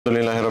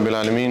Alhamdulillahi Rabbil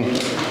Alameen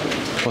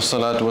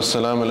Wassalatu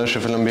wassalamu ala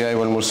ashrafil anbiya'i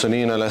wal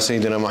mursaleen ala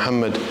Sayyidina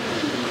Muhammad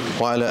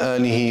wa ala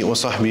alihi wa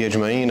sahbihi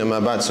ajma'een. Amma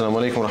ba'd.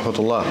 Assalamu alaikum wa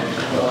rahmatullah.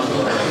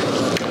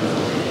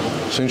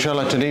 So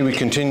inshallah today we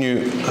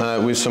continue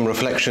with some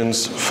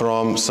reflections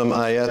from some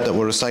ayat that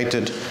were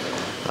recited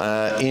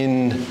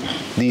in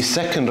the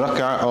second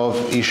rak'ah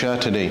of Isha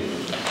today.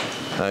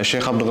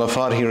 Shaykh Abdul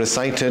Ghaffar, he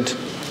recited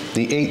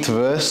the 8th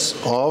verse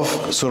of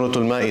Surah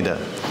Al-Ma'idah,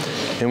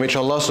 in which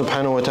Allah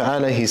subhanahu wa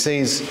ta'ala, he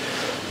says,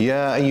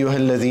 يا أيها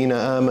الذين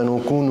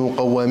آمنوا كونوا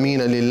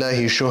قوامين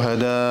لله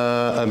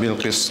شهداء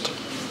بالقسط.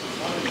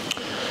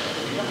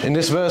 In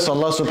this verse,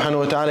 Allah subhanahu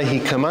wa ta'ala, he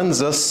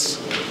commands us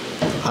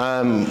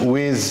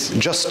with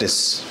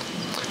justice.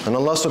 And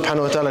Allah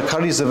subhanahu wa ta'ala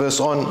carries the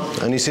verse on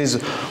and he says,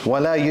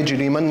 وَلَا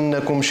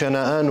يَجْرِمَنَّكُمْ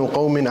شَنَآنُ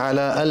قَوْمٍ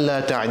عَلَىٰ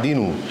أَلَّا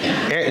تَعْدِلُوا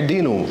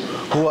اعْدِلُوا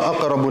هُوَ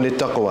أَقْرَبُ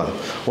لِلتَّقْوَى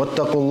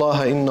وَاتَّقُوا اللَّهَ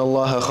إِنَّ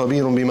اللَّهَ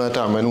خَبِيرٌ بِمَا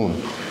تَعْمَلُونَ.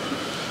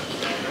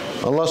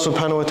 Allah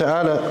subhanahu wa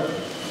ta'ala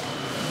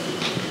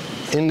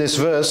in this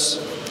verse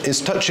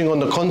is touching on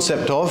the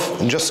concept of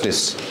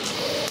justice.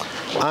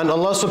 And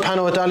Allah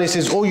subhanahu wa ta'ala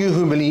says, O you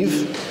who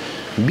believe,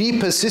 be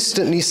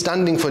persistently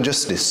standing for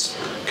justice,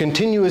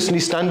 continuously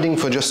standing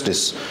for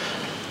justice,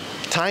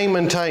 time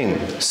and time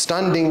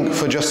standing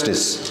for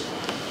justice,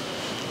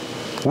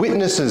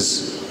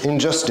 witnesses in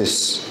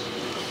justice.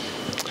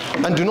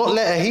 And do not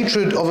let a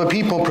hatred of a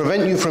people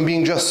prevent you from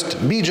being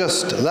just. Be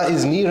just, that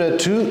is nearer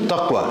to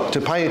taqwa,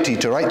 to piety,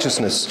 to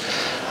righteousness.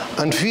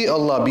 And fear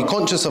Allah, be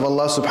conscious of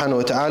Allah subhanahu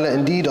wa ta'ala.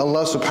 Indeed,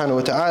 Allah subhanahu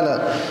wa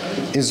ta'ala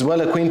is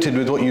well acquainted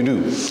with what you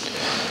do.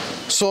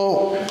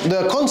 So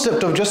the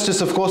concept of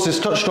justice, of course, is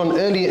touched on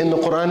earlier in the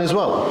Quran as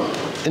well.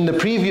 In the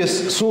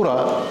previous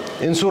surah,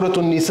 in Surah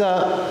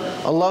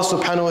An-Nisa, Allah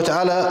subhanahu wa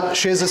ta'ala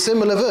shares a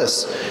similar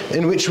verse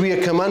in which we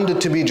are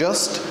commanded to be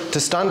just, to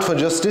stand for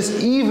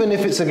justice, even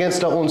if it's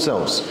against our own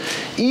selves,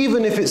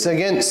 even if it's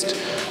against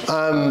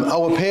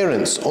our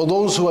parents or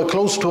those who are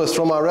close to us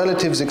from our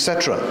relatives,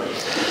 etc.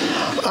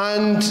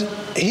 And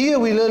here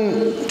we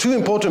learn two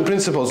important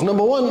principles.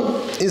 Number one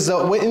is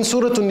that in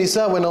Surah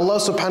An-Nisa, when Allah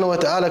subhanahu wa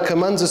ta'ala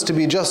commands us to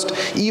be just,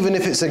 even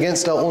if it's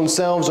against our own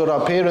selves or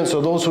our parents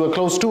or those who are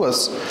close to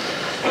us,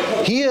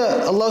 here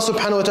Allah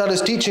subhanahu wa ta'ala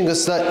is teaching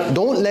us that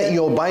don't let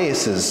your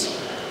biases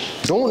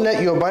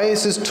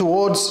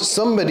towards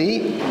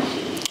somebody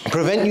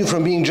prevent you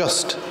from being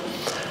just.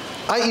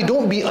 I.e.,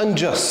 don't be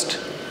unjust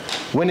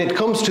when it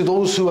comes to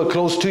those who are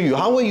close to you.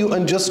 How are you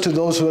unjust to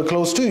those who are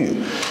close to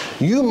you?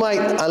 You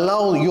might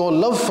allow your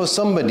love for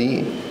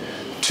somebody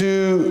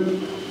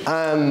to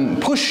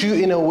push you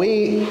in a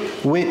way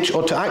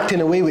or to act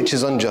in a way which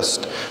is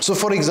unjust. So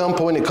for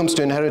example, when it comes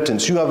to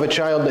inheritance, you have a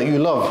child that you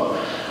love,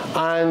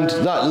 and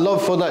that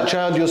love for that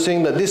child, you're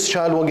saying that this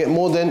child will get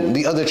more than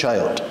the other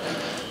child.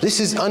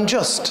 This is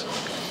unjust.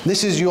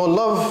 This is your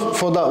love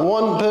for that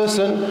one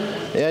person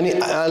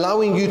and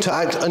allowing you to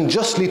act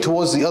unjustly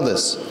towards the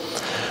others.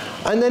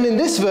 And then in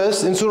this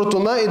verse, in Surah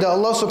Al-Ma'idah,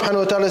 Allah subhanahu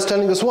wa ta'ala is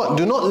telling us what?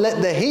 Do not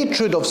let the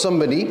hatred of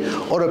somebody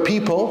or a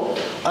people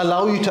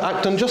allow you to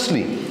act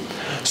unjustly.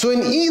 So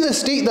in either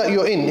state that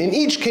you're in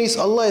each case,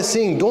 Allah is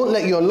saying, don't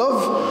let your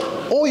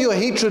love or your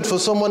hatred for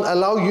someone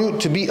allow you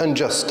to be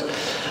unjust.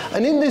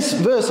 And in this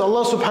verse,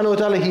 Allah subhanahu wa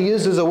ta'ala, he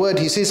uses a word,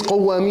 he says,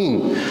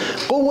 qawwameen.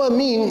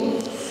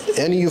 Qawwameen,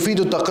 yani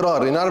yufidu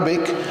taqrar. In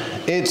Arabic,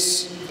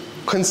 it's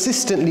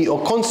consistently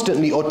or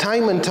constantly or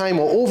time and time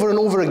or over and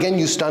over again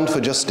you stand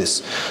for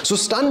justice. So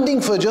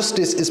standing for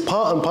justice is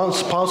part and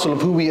parcel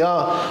of who we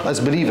are as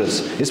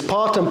believers. It's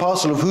part and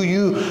parcel of who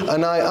you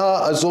and I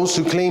are as those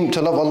who claim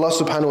to love Allah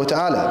subhanahu wa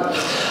ta'ala.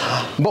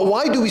 But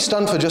why do we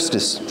stand for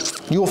justice?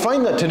 You will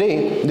find that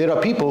today there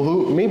are people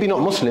who maybe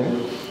not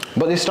Muslim,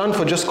 but they stand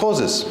for just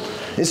causes.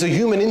 It's a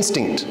human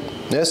instinct.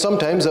 There's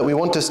sometimes that we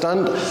want to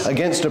stand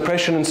against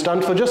oppression and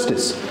stand for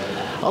justice.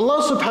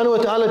 Allah subhanahu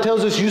wa ta'ala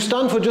tells us you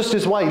stand for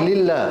justice. Why?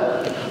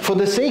 Lillah. For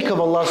the sake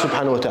of Allah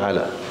subhanahu wa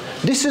ta'ala.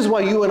 This is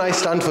why you and I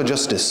stand for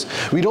justice.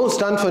 We don't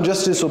stand for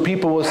justice so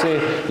people will say,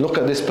 look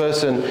at this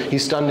person,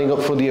 he's standing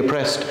up for the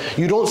oppressed.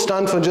 You don't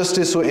stand for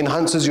justice so it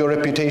enhances your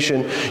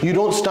reputation. You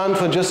don't stand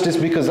for justice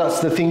because that's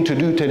the thing to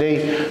do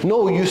today.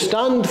 No, you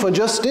stand for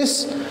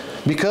justice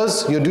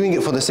because you're doing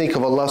it for the sake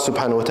of Allah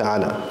subhanahu wa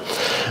ta'ala.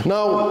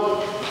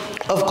 Now,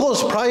 of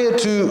course, prior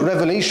to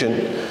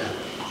revelation,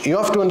 you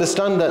have to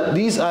understand that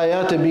these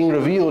ayat are being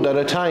revealed at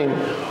a time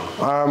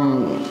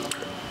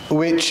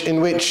in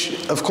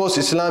which, of course,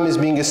 Islam is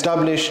being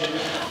established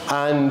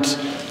and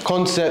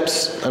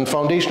concepts and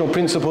foundational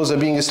principles are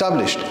being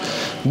established.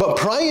 But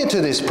prior to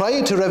this,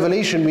 prior to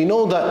revelation, we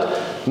know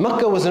that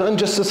Makkah was an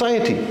unjust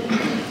society.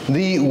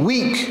 The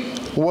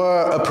weak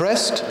were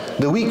oppressed,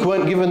 the weak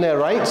weren't given their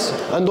rights,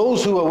 and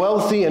those who were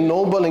wealthy and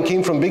noble and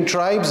came from big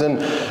tribes and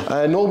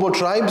noble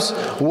tribes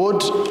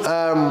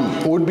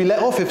would be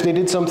let off if they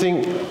did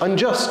something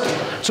unjust.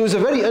 So it's a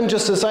very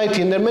unjust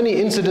society, and there are many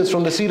incidents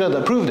from the seerah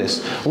that prove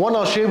this. One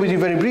I'll share with you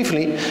very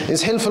briefly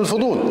is Hilf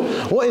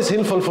al-Fudul. What is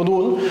Hilf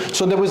al-Fudul?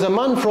 So there was a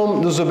man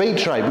from the Zubayr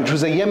tribe, which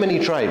was a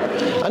Yemeni tribe,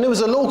 and it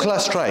was a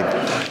low-class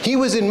tribe. He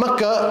was in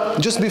Mecca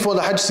just before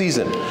the Hajj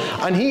season,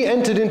 and he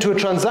entered into a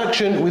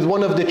transaction with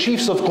one of the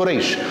chiefs of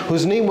Quraysh,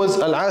 whose name was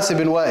Al-As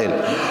ibn Wa'il.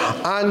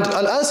 And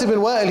Al-As ibn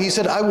Wa'il, he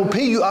said, I will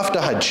pay you after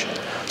Hajj.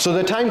 So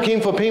the time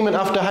came for payment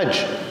after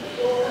Hajj.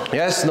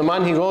 Yes, the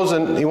man, he goes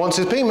and he wants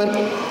his payment.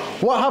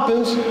 What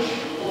happens?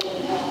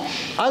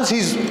 As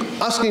he's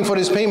asking for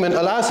his payment,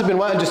 Al-As ibn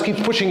Wa'il just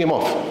keeps pushing him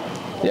off.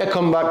 Yeah,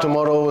 come back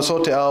tomorrow, we'll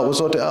sort it out, we'll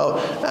sort it out.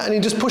 And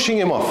he's just pushing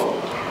him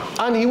off.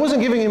 And he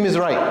wasn't giving him his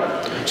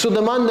right. So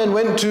the man then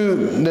went to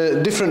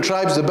the different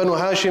tribes, the Banu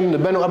Hashim, the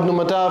Banu Abdul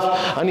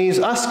Mataf, and he's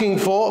asking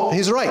for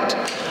his right.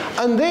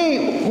 And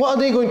what are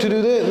they going to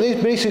do?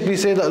 They basically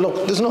say that,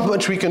 look, there's not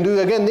much we can do.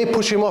 Again, they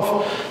push him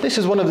off. This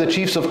is one of the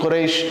chiefs of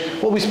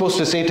Quraysh. What are we supposed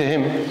to say to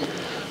him?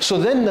 So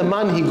then the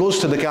man, he goes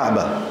to the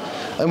Kaaba.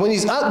 And when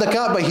he's at the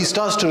Kaaba, he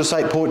starts to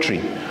recite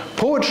poetry.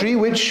 Poetry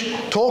which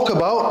talk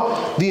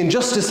about the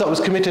injustice that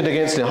was committed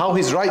against him, how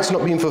his rights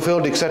not being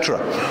fulfilled, etc.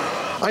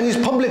 And he's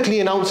publicly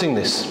announcing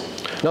this.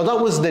 Now that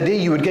was the day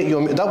you would get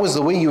that was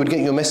the way you would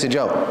get your message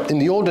out. In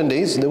the olden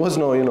days, there was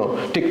no,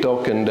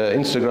 TikTok and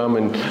Instagram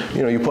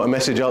and, you put a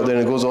message out there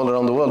and it goes all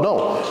around the world.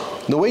 No.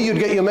 The way you'd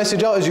get your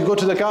message out is you go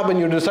to the Kaaba and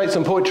you'd recite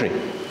some poetry.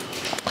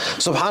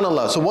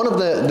 Subhanallah. So one of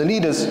the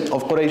leaders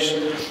of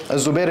Quraysh,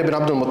 Zubayr ibn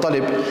Abdul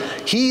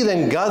Muttalib, he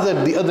then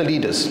gathered the other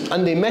leaders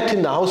and they met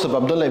in the house of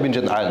Abdullah ibn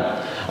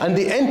Jad'an and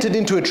they entered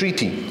into a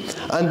treaty.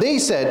 And they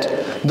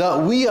said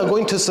that we are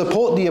going to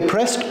support the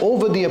oppressed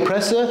over the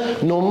oppressor,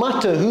 no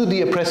matter who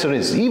the oppressor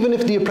is. Even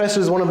if the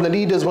oppressor is one of the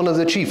leaders, one of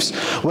the chiefs,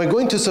 we're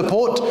going to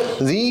support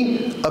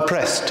the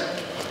oppressed.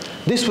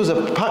 This was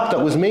a pact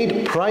that was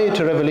made prior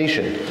to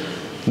revelation.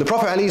 The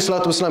Prophet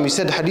ﷺ, he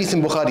said, hadith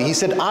in Bukhari, he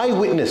said, I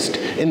witnessed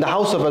in the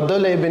house of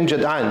Abdullah ibn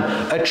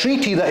Jad'an a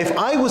treaty that if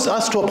I was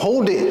asked to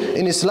uphold it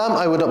in Islam,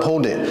 I would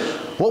uphold it.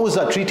 What was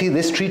that treaty?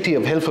 This treaty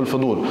of Hilf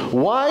al-Fudul.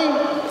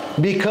 Why?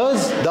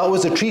 Because that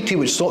was a treaty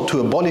which sought to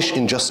abolish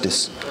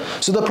injustice.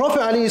 So the Prophet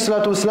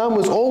ﷺ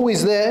was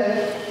always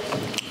there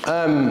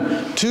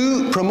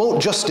to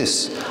promote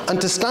justice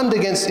and to stand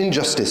against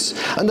injustice.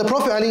 And the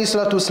Prophet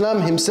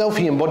ﷺ himself,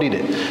 he embodied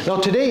it. Now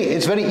today,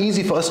 it's very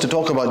easy for us to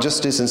talk about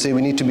justice and say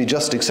we need to be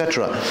just,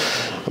 etc.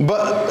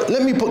 But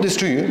let me put this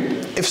to you.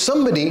 If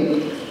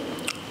somebody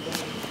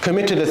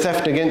committed a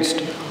theft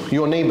against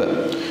your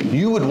neighbor,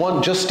 you would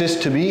want justice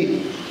to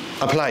be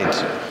applied.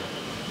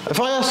 If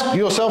I ask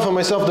yourself and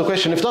myself the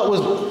question, if that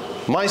was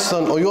my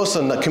son or your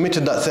son that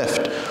committed that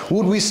theft,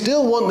 would we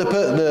still want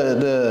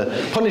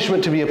the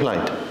punishment to be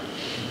applied?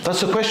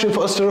 That's a question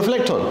for us to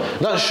reflect on.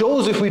 That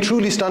shows if we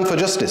truly stand for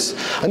justice.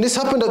 And this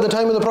happened at the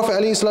time of the Prophet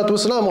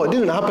ﷺ. Well, it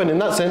didn't happen in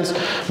that sense,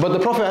 but the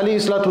Prophet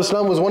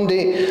ﷺ was one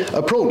day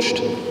approached.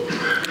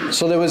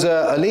 So there was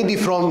a lady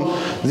from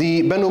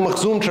the Banu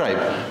Makhzum tribe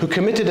who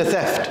committed a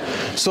theft.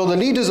 So the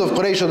leaders of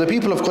Quraysh, or the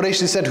people of Quraysh,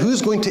 they said,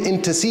 who's going to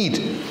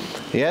intercede?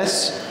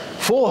 Yes?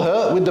 For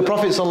her with the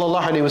Prophet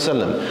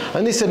ﷺ.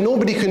 And they said,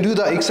 nobody can do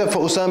that except for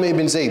Usama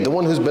ibn Zayd, the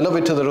one who's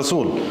beloved to the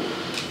Rasul.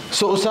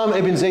 So Usama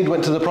ibn Zayd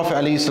went to the Prophet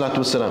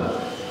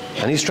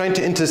ﷺ, and he's trying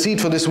to intercede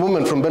for this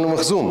woman from Banu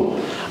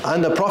Makhzum.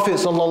 And the Prophet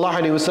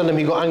ﷺ,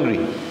 he got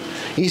angry.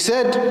 He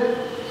said,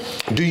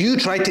 do you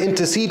try to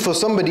intercede for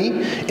somebody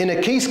in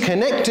a case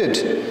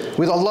connected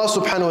with Allah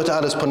subhanahu wa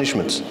ta'ala's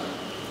punishments?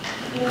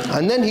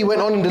 And then he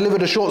went on and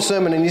delivered a short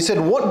sermon, and he said,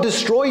 what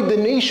destroyed the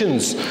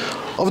nations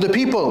of the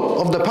people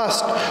of the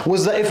past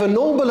was that if a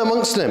noble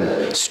amongst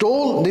them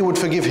stole, they would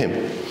forgive him.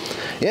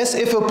 Yes,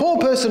 if a poor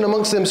person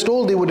amongst them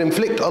stole, they would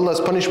inflict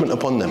Allah's punishment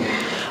upon them.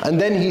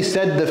 And then he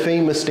said the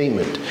famous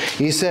statement.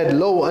 He said,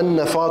 لو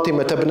أن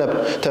فاطمة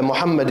ابنة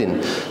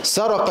محمد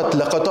سرقت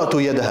لقطعت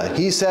يدها.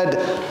 He said,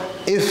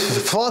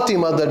 if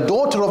Fatima, the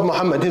daughter of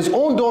Muhammad, his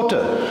own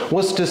daughter,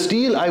 was to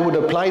steal, I would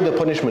apply the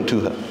punishment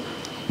to her.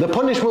 The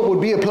punishment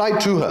would be applied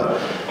to her.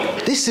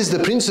 This is the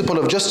principle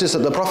of justice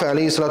that the Prophet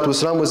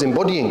ﷺ was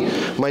embodying,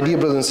 my dear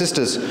brothers and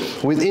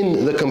sisters,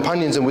 within the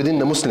companions and within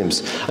the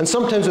Muslims. And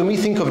sometimes when we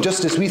think of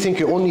justice, we think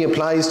it only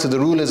applies to the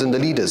rulers and the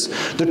leaders.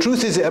 The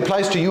truth is it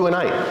applies to you and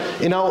I.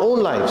 In our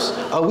own lives,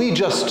 are we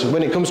just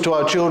when it comes to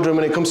our children,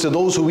 when it comes to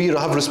those who we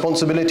have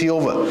responsibility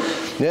over?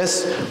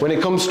 Yes? When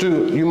it comes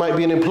to, you might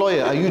be an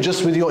employer, are you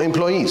just with your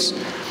employees?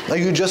 Are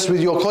you just with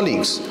your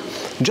colleagues?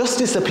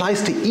 Justice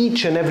applies to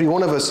each and every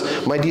one of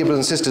us, my dear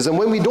brothers and sisters. And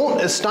when we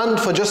don't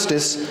stand for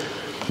justice,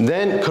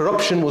 then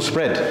corruption will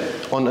spread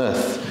on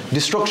earth.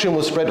 Destruction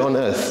will spread on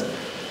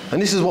earth.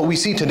 And this is what we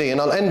see today, and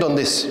I'll end on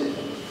this.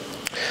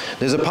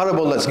 There's a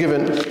parable that's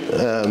given,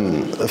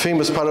 a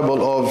famous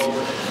parable of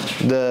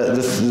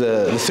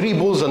the three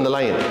bulls and the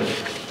lion.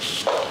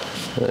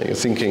 You're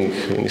thinking,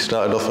 when you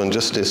started off on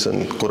justice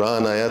and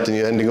Quran ayat, and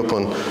you're ending up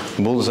on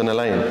bulls and a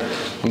lion.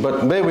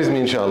 But bear with me,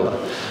 inshallah.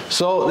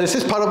 So there's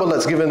this parable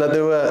that's given that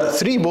there were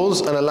 3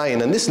 bulls and a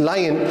lion, and this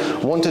lion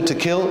wanted to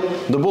kill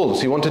the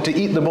bulls. He wanted to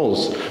eat the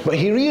bulls. But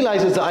he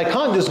realizes that I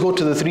can't just go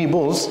to the 3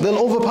 bulls, they'll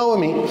overpower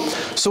me.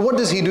 So what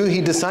does he do? He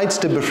decides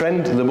to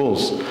befriend the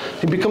bulls.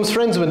 He becomes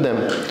friends with them.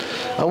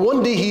 And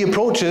one day he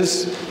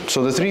approaches,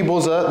 so the 3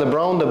 bulls are the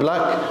brown, the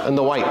black, and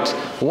the white.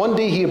 One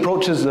day he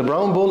approaches the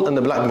brown bull and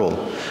the black bull.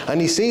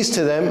 And he says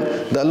to them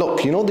that,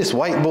 look, you know this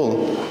white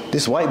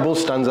bull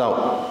stands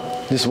out.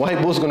 This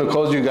white bull is going to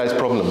cause you guys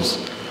problems.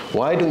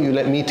 Why don't you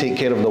let me take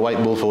care of the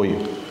white bull for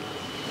you?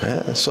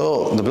 Yeah,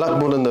 so the black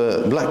bull and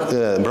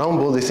the brown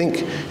bull, they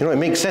think, you know, it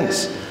makes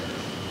sense.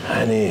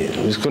 And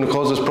he's going to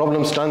cause us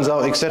problems, stands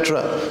out,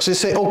 etc. So they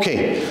say,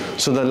 okay.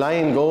 So the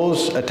lion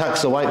goes,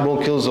 attacks the white bull,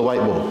 kills the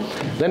white bull.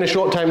 Then a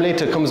short time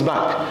later comes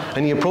back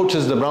and he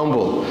approaches the brown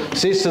bull.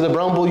 Says to the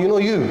brown bull, you know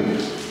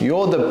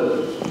you're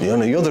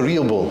the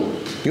real bull.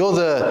 You're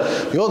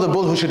the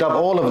bull who should have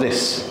all of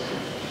this.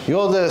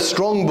 You're the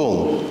strong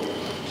bull.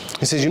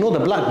 He says, you know the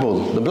black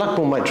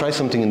bull might try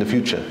something in the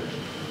future.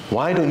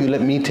 Why don't you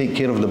let me take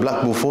care of the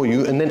black bull for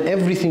you, and then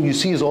everything you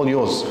see is all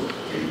yours.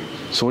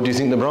 So what do you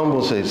think the brown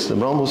bull says? The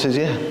brown bull says,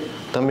 yeah,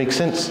 that makes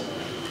sense.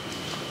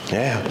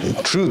 Yeah,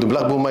 true, the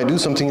black bull might do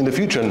something in the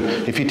future, and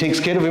if he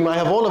takes care of him, I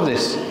have all of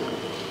this.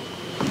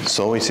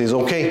 So he says,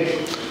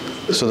 okay.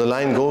 So the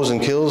lion goes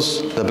and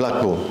kills the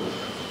black bull.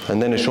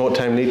 And then a short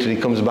time later, he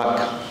comes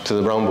back to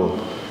the brown bull.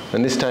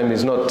 And this time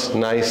he's not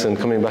nice and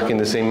coming back in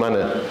the same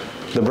manner.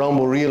 The brown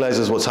bull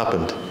realizes what's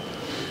happened.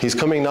 He's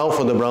coming now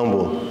for the brown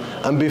bull.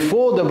 And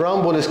before the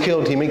brown bull is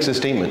killed, he makes a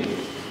statement.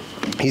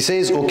 He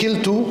says,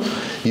 "Ukiltu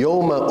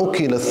yawma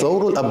ukila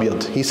thawrul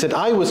abyad." He said,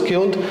 I was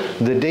killed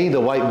the day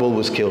the white bull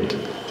was killed.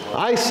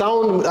 I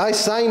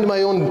signed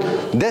my own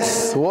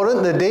death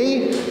warrant the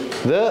day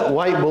the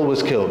white bull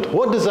was killed.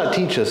 What does that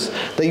teach us?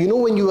 That you know,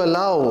 when you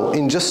allow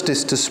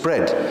injustice to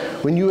spread,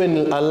 when you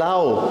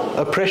allow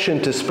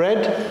oppression to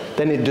spread,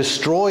 then it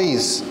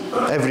destroys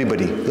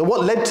everybody.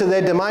 What led to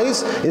their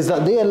demise is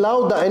that they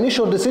allowed that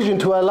initial decision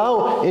to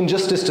allow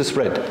injustice to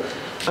spread.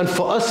 And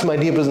for us, my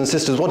dear brothers and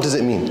sisters, what does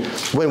it mean?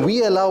 When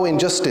we allow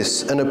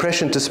injustice and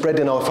oppression to spread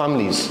in our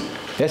families,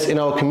 yes, in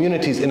our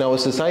communities, in our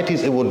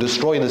societies, it will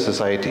destroy the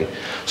society.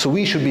 So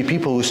we should be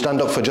people who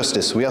stand up for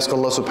justice. We ask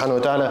Allah subhanahu wa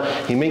ta'ala,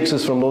 He makes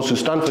us from those who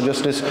stand for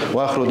justice.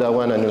 Wa akhiru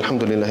da'wana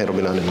alhamdulillahi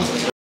rabbil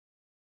alamin.